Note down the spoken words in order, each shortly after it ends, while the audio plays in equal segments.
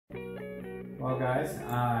Well guys,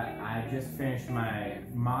 I just finished my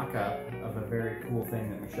mock-up of a very cool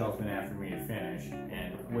thing that Michelle's been after me to finish,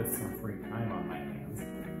 and with some free time on my hands,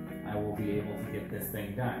 I will be able to get this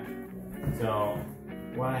thing done. So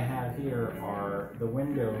what I have here are the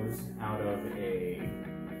windows out of a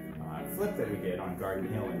flip that we did on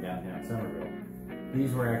Garden Hill in downtown Somerville.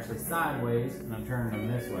 These were actually sideways, and I'm turning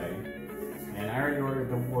them this way. And I already ordered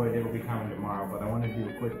the wood, it'll be coming tomorrow, but I want to do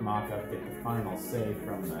a quick mock-up, get the final say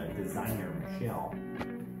from the designer, Michelle.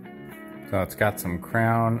 So it's got some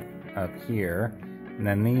crown up here, and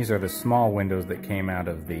then these are the small windows that came out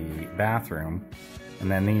of the bathroom,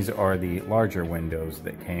 and then these are the larger windows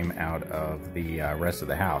that came out of the rest of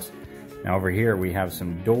the house. Now over here we have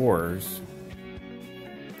some doors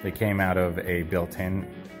that came out of a built-in.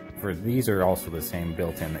 These are also the same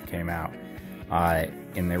built-in that came out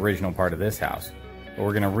in the original part of this house. But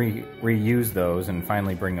we're gonna reuse those and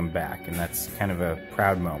finally bring them back, and that's kind of a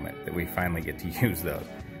proud moment that we finally get to use those.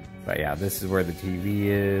 But yeah, this is where the TV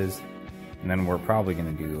is, and then we're probably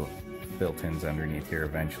gonna do built-ins underneath here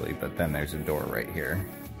eventually, but then there's a door right here.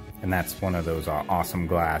 And that's one of those awesome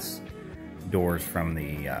glass doors from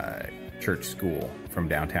the church school from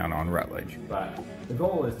downtown on Rutledge. But the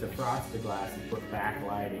goal is to frost the glass and put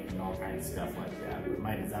backlighting and all kinds of stuff like that. But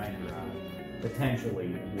my designer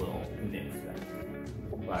potentially will nix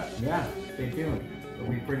that. But yeah, stay tuned.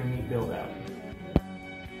 It'll be a pretty neat build out.